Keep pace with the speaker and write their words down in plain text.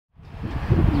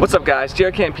What's up guys,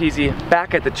 JaretCampisi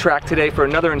back at the track today for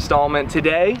another installment.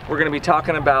 Today we're going to be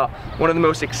talking about one of the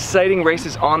most exciting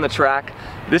races on the track.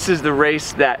 This is the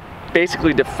race that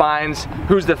basically defines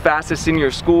who's the fastest in your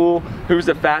school, who's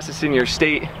the fastest in your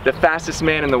state, the fastest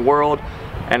man in the world,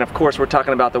 and of course we're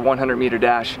talking about the 100-meter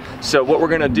dash. So what we're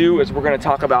going to do is we're going to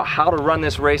talk about how to run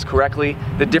this race correctly,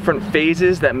 the different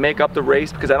phases that make up the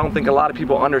race, because I don't think a lot of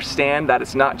people understand that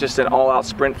it's not just an all-out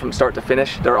sprint from start to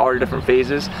finish. There are different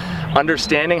phases.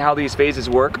 Understanding how these phases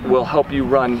work will help you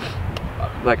run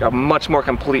like a much more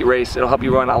complete race. It'll help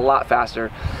you run a lot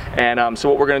faster. And so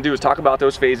what we're going to do is talk about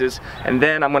those phases, and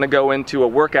then I'm going to go into a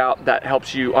workout that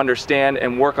helps you understand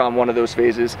and work on one of those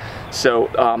phases. So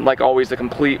like always, the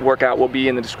complete workout will be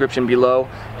in the description below,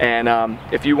 and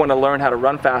if you want to learn how to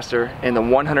run faster in the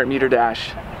 100-meter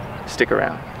dash, stick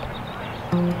around.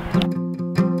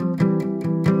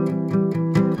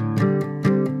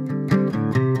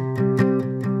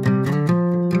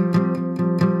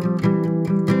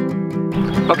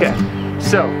 Okay,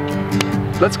 so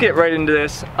let's get right into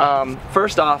this.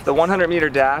 First off, the 100-meter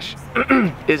dash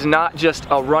is not just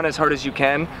a run as hard as you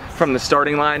can from the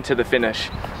starting line to the finish.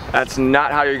 That's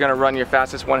not how you're going to run your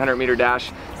fastest 100-meter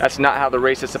dash. That's not how the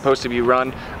race is supposed to be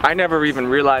run. I never even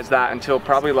realized that until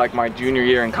probably like my junior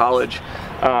year in college.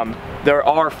 There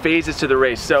are phases to the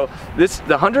race. So the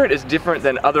 100 is different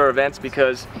than other events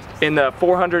because in the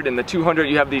 400 and the 200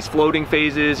 you have these floating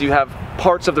phases. You have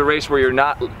parts of the race where you're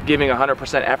not giving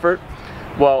 100% effort.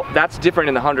 Well, that's different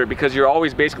in the 100 because you're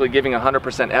always basically giving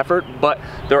 100% effort, but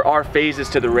there are phases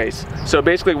to the race. So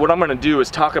basically what I'm going to do is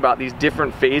talk about these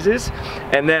different phases,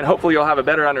 and then hopefully you'll have a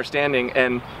better understanding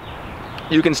and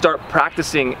you can start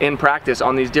practicing in practice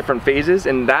on these different phases,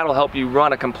 and that'll help you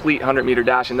run a complete 100-meter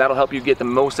dash, and that'll help you get the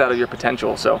most out of your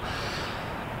potential. So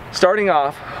starting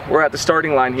off, we're at the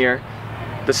starting line here,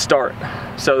 the start.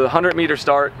 So the 100-meter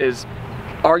start is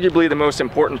arguably the most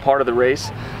important part of the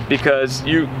race because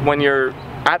when you're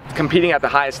competing at the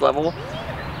highest level,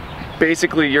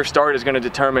 basically your start is going to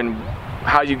determine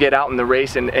how you get out in the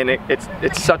race, and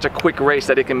it's such a quick race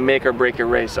that it can make or break your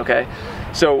race, okay?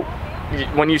 So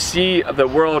when you see the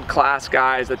world-class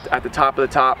guys at the top of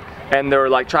the top and they're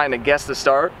like trying to guess the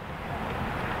start,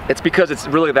 it's because it's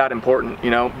really that important, you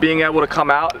know? Being able to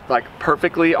come out like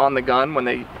perfectly on the gun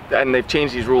and they've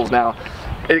changed these rules now.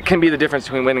 It can be the difference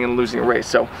between winning and losing a race.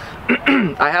 So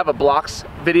I have a blocks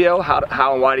video,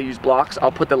 how and why to use blocks.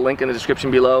 I'll put the link in the description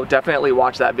below. Definitely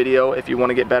watch that video if you want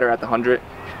to get better at the 100.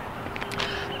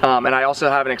 And I also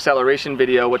have an acceleration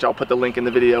video, which I'll put the link in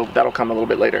the video. That'll come a little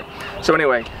bit later. So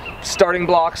anyway, starting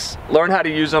blocks, learn how to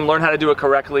use them, learn how to do it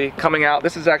correctly. Coming out,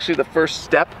 this is actually the first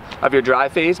step of your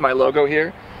drive phase, my logo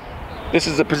here. This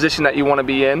is the position that you want to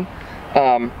be in.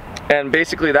 And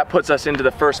basically that puts us into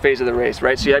the first phase of the race,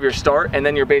 right? So you have your start and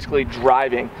then you're basically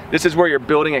driving. This is where you're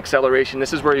building acceleration.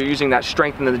 This is where you're using that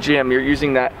strength in the gym. You're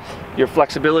using your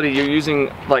flexibility. You're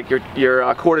using like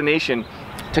your coordination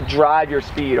to drive your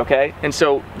speed, okay? And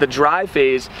so the drive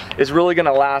phase is really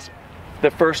gonna last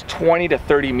the first 20 to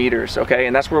 30 meters, okay?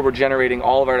 And that's where we're generating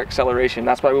all of our acceleration.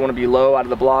 That's why we wanna be low out of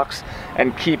the blocks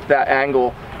and keep that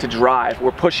angle to drive.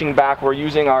 We're pushing back, we're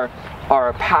using our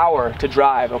power to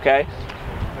drive, okay?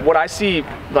 What I see,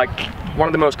 like one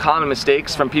of the most common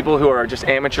mistakes from people who are just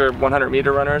amateur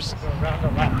 100-meter runners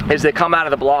is they come out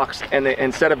of the blocks and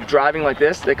instead of driving like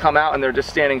this, they come out and they're just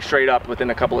standing straight up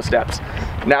within a couple of steps.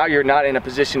 Now you're not in a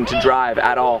position to drive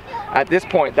at all. At this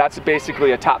point, that's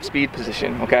basically a top speed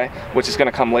position, okay? Which is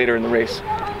gonna come later in the race.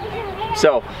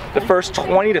 So the first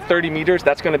 20 to 30 meters,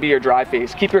 that's gonna be your drive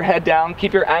phase. Keep your head down,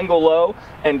 keep your angle low,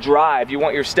 and drive. You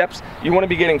want your steps, you wanna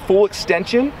be getting full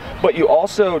extension, but you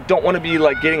also don't wanna be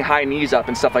like getting high knees up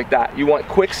and stuff like that. You want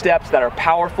quick steps that are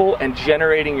powerful and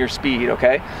generating your speed,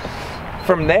 okay?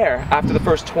 From there, after the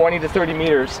first 20 to 30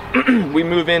 meters, we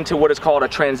move into what is called a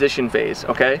transition phase,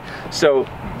 okay? So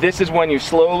this is when you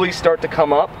slowly start to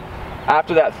come up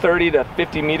after that 30 to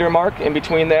 50 meter mark in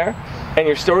between there, and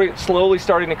you're slowly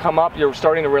starting to come up, you're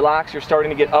starting to relax, you're starting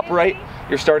to get upright,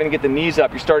 you're starting to get the knees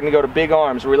up, you're starting to go to big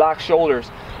arms, relax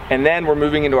shoulders, and then we're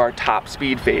moving into our top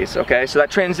speed phase, okay? So that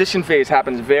transition phase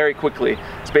happens very quickly.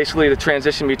 It's basically the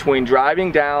transition between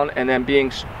driving down and then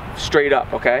being straight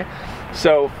up, okay?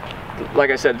 So,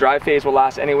 like I said, drive phase will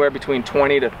last anywhere between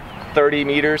 20 to 30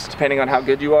 meters, depending on how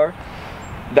good you are.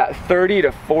 That 30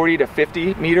 to 40 to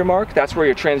 50 meter mark, that's where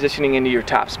you're transitioning into your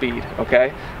top speed,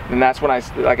 okay? And that's when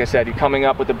like I said, you're coming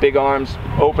up with the big arms,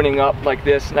 opening up like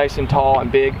this, nice and tall and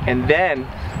big. And then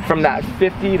from that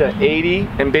 50 to 80,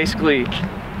 and basically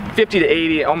 50 to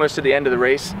 80, almost to the end of the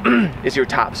race, is your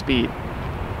top speed.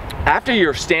 After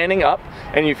you're standing up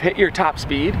and you've hit your top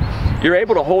speed, you're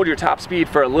able to hold your top speed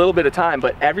for a little bit of time,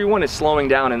 but everyone is slowing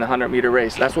down in the 100-meter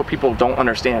race. That's what people don't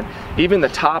understand. Even the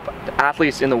top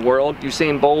athletes in the world,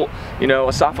 Usain Bolt, you know,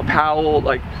 Asafa Powell,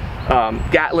 like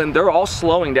Gatlin, they're all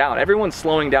slowing down. Everyone's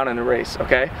slowing down in the race,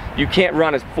 okay? You can't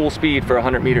run at full speed for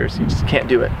 100 meters. You just can't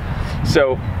do it.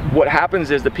 So what happens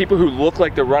is the people who look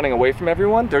like they're running away from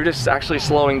everyone, they're just actually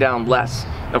slowing down less,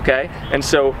 okay? And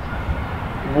so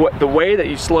the way that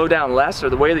you slow down less, or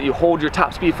the way that you hold your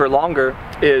top speed for longer,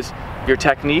 is your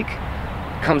technique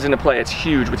comes into play. It's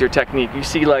huge with your technique. You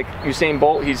see, like Usain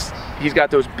Bolt, he's got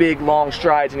those big long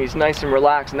strides and he's nice and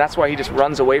relaxed, and that's why he just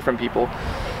runs away from people.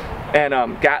 And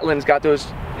Gatlin's got those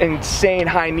insane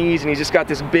high knees, and he's just got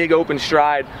this big open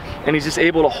stride, and he's just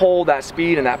able to hold that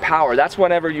speed and that power. That's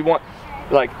whenever you want,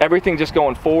 like, everything just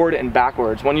going forward and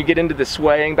backwards. When you get into the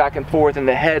swaying back and forth and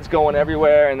the head's going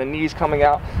everywhere and the knees coming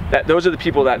out, those are the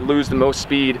people that lose the most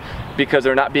speed because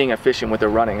they're not being efficient with their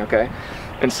running, okay?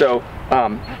 And so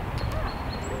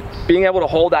being able to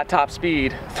hold that top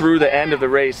speed through the end of the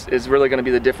race is really going to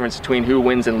be the difference between who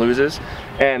wins and loses.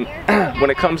 And when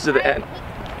it comes to the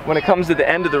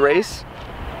end of the race,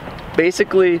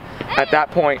 basically at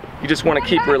that point you just want to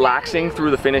keep relaxing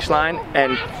through the finish line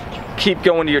and keep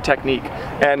going to your technique.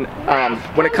 And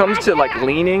when it comes to like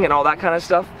leaning and all that kind of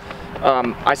stuff,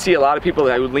 I see a lot of people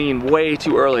that would lean way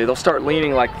too early. They'll start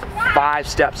leaning like 5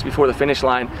 steps before the finish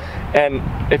line, and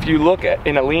if you look at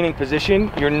in a leaning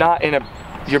position,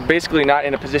 you're basically not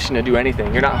in a position to do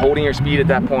anything. You're not holding your speed at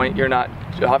that point. You're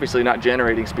obviously not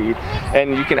generating speed,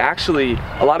 and you can actually,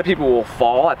 a lot of people will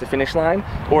fall at the finish line,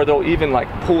 or they'll even like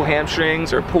pull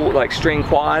hamstrings or pull like strain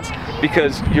quads,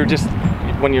 because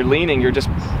when you're leaning, you're just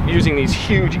using these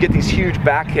huge, you get these huge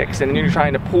back kicks, and then you're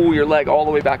trying to pull your leg all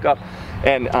the way back up.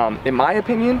 And in my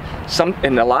opinion,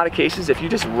 in a lot of cases, if you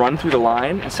just run through the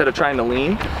line instead of trying to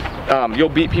lean, you'll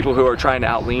beat people who are trying to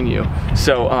out-lean you.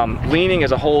 So leaning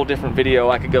is a whole different video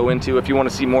I could go into. If you want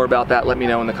to see more about that, let me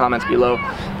know in the comments below.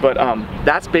 But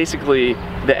that's basically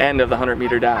the end of the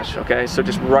 100-meter dash, okay? So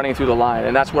just running through the line,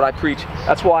 and that's what I preach.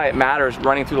 That's why it matters,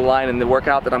 running through the line in the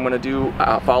workout that I'm going to do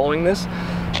following this.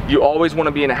 You always want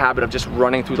to be in a habit of just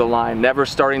running through the line, never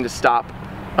starting to stop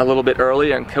a little bit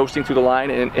early and coasting through the line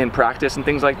in practice and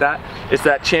things like that. It's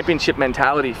that championship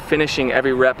mentality, finishing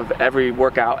every rep of every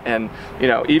workout, and you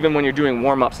know, even when you're doing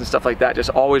warm-ups and stuff like that, just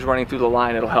always running through the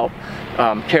line. It'll help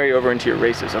carry over into your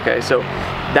races, okay? So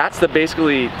that's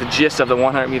basically the gist of the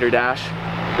 100-meter dash.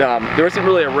 There isn't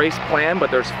really a race plan,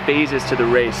 but there's phases to the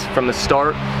race, from the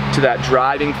start to that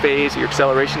driving phase, your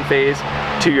acceleration phase,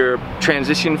 to your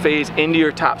transition phase, into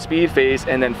your top speed phase,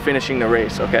 and then finishing the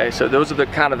race, okay? So those are the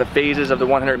kind of the phases of the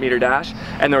 100-meter dash,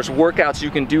 and there's workouts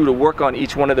you can do to work on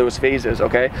each one of those phases,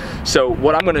 okay? So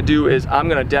what I'm gonna do is I'm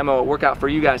gonna demo a workout for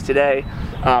you guys today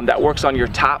that works on your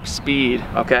top speed,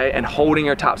 okay? And holding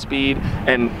your top speed,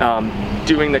 and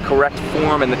doing the correct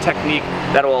form and the technique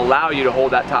that will allow you to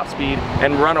hold that top speed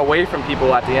and run away from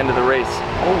people at the end of the race.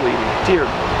 Holy dear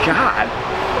God.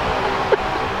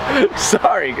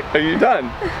 Sorry, are you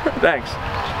done? Thanks.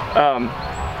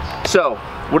 So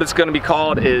what it's going to be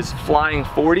called is flying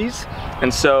 40s,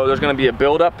 and so there's going to be a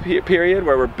build-up period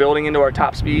where we're building into our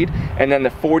top speed, and then the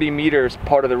 40 meters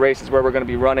part of the race is where we're going to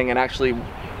be running, and actually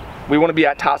we want to be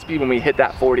at top speed when we hit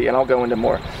that 40, and I'll go into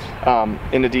more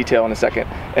into detail in a second.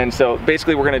 And so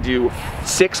basically we're going to do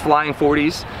 6 flying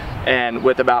 40s, and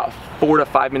with about 4 to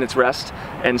 5 minutes rest.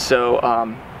 And so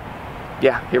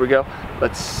yeah, here we go.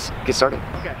 Let's get started.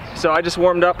 Okay, so I just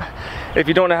warmed up. If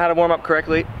you don't know how to warm up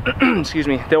correctly, excuse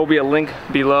me, there will be a link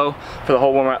below for the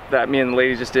whole warm up that me and the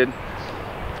lady just did.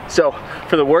 So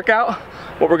for the workout,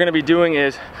 what we're gonna be doing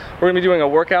is we're gonna be doing a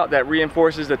workout that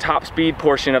reinforces the top speed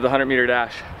portion of the 100-meter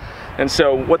dash. And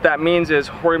so what that means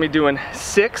is we're gonna be doing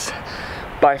 6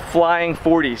 by flying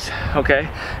 40s, okay?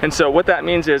 And so what that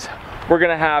means is we're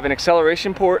gonna have an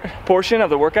acceleration portion of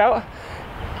the workout,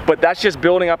 but that's just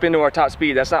building up into our top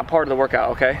speed. That's not part of the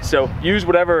workout, okay? So use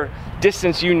whatever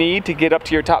distance you need to get up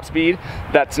to your top speed.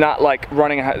 That's not like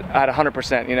running at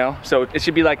 100%, you know? So it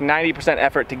should be like 90%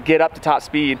 effort to get up to top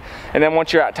speed, and then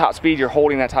once you're at top speed, you're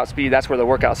holding that top speed. That's where the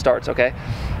workout starts, okay?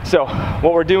 So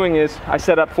what we're doing is I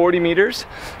set up 40 meters.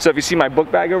 So if you see my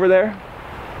book bag over there,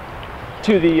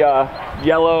 to the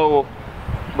yellow,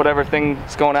 whatever thing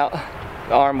is going out,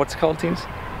 the arm, what's it called, teams?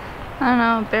 I don't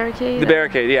know, barricade? The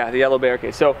barricade, yeah, the yellow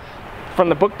barricade. So from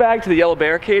the book bag to the yellow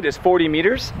barricade is 40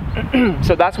 meters.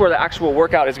 So that's where the actual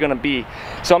workout is gonna be.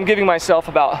 So I'm giving myself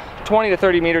about 20 to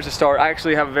 30 meters to start. I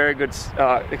actually have a very good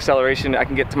acceleration. I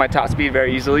can get to my top speed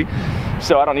very easily.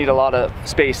 So I don't need a lot of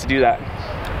space to do that.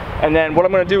 And then what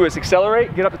I'm gonna do is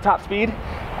accelerate, get up to top speed.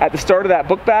 At the start of that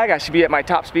book bag, I should be at my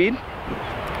top speed.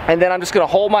 And then I'm just gonna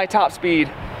hold my top speed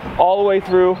all the way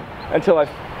through until I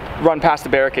run past the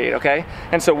barricade, okay?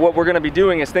 And so what we're gonna be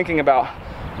doing is thinking about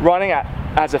running at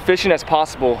as efficient as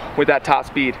possible with that top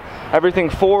speed. Everything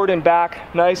forward and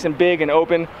back, nice and big and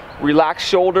open. Relaxed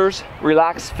shoulders,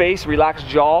 relaxed face, relaxed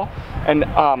jaw, and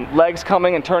legs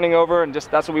coming and turning over, and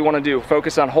just that's what we want to do.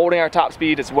 Focus on holding our top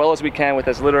speed as well as we can with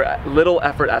as little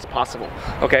effort as possible.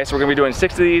 Okay, so we're gonna be doing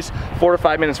 6 of these, 4 to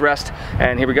 5 minutes rest,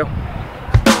 and here we go.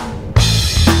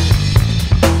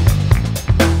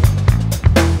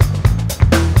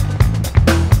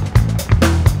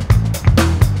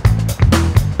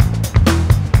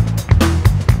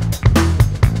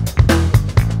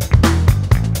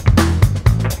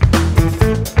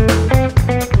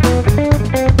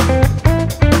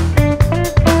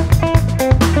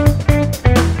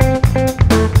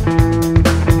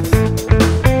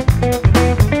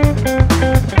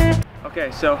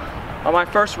 So on my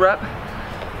first rep,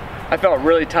 I felt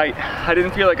really tight. I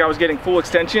didn't feel like I was getting full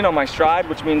extension on my stride,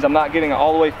 which means I'm not getting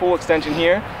all the way full extension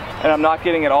here, and I'm not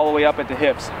getting it all the way up at the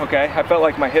hips, okay? I felt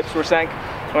like my hips were sank.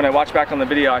 When I watched back on the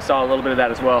video, I saw a little bit of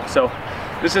that as well. So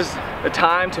this is the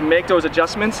time to make those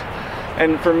adjustments.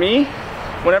 And for me,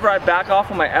 whenever I back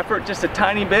off on my effort just a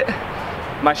tiny bit,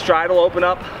 my stride will open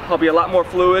up. I'll be a lot more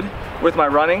fluid with my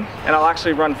running, and I'll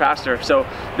actually run faster. So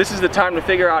this is the time to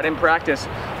figure out in practice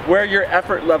where your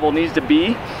effort level needs to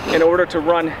be in order to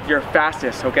run your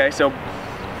fastest, okay? So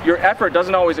your effort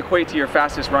doesn't always equate to your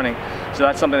fastest running. So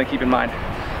that's something to keep in mind.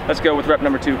 Let's go with rep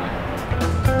number 2.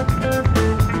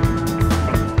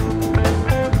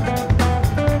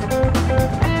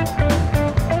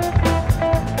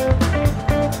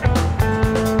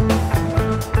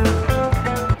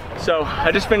 So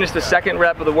I just finished the second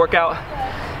rep of the workout,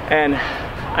 and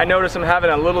I noticed I'm having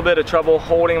a little bit of trouble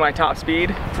holding my top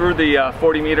speed through the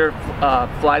 40-meter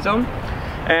fly zone.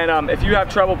 And if you have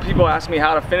trouble, people ask me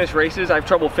how to finish races. I have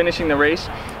trouble finishing the race.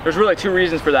 There's really 2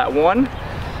 reasons for that. 1,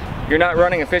 you're not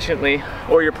running efficiently,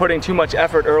 or you're putting too much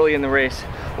effort early in the race.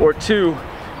 Or 2,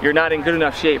 you're not in good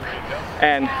enough shape.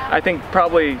 And I think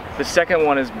probably the second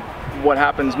one is what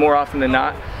happens more often than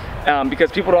not.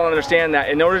 Because people don't understand that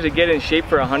in order to get in shape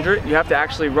for 100, you have to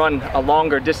actually run a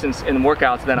longer distance in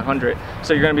workouts than 100.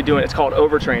 So you're gonna be doing, it's called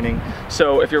overtraining.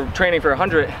 So if you're training for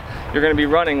 100, you're gonna be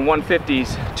running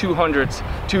 150s, 200s,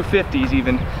 250s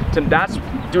even. So that's,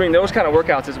 doing those kind of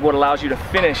workouts is what allows you to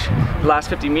finish the last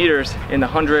 50 meters in the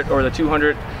 100 or the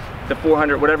 200, the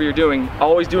 400, whatever you're doing,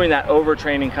 always doing that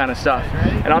overtraining kind of stuff.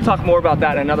 And I'll talk more about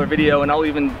that in another video, and I'll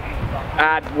even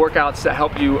add workouts that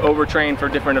help you overtrain for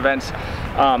different events.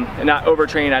 And not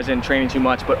overtrain as in training too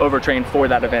much, but overtrain for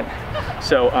that event.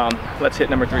 So let's hit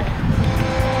number 3.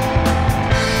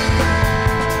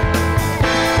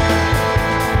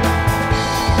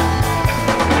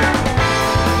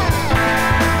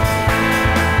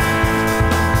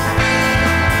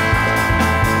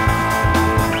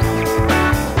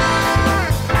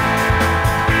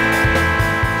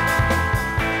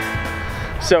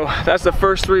 So that's the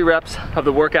first 3 reps of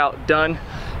the workout done.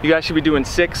 You guys should be doing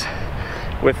 6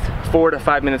 with 4 to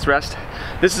 5 minutes rest.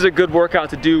 This is a good workout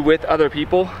to do with other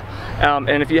people. And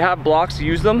if you have blocks,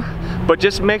 use them, but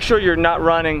just make sure you're not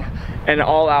running an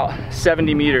all-out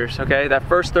 70 meters, okay? That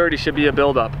first 30 should be a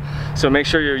build-up. So make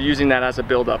sure you're using that as a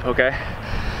build-up, okay?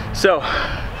 So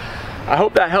I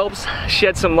hope that helps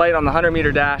shed some light on the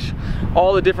 100-meter dash,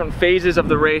 all the different phases of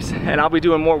the race, and I'll be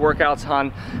doing more workouts on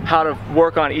how to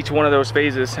work on each one of those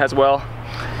phases as well.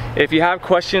 If you have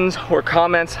questions or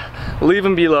comments, leave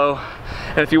them below.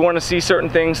 And if you want to see certain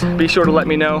things, be sure to let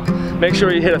me know. Make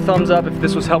sure you hit a thumbs up if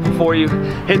this was helpful for you.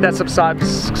 Hit that subscribe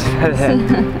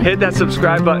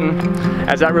button,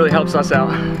 as that really helps us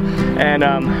out. And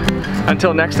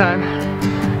until next time,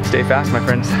 stay fast, my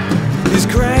friends. It's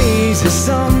crazy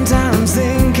sometimes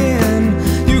thinking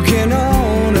you can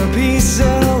own a piece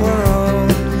of the world.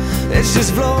 It's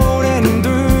just floating through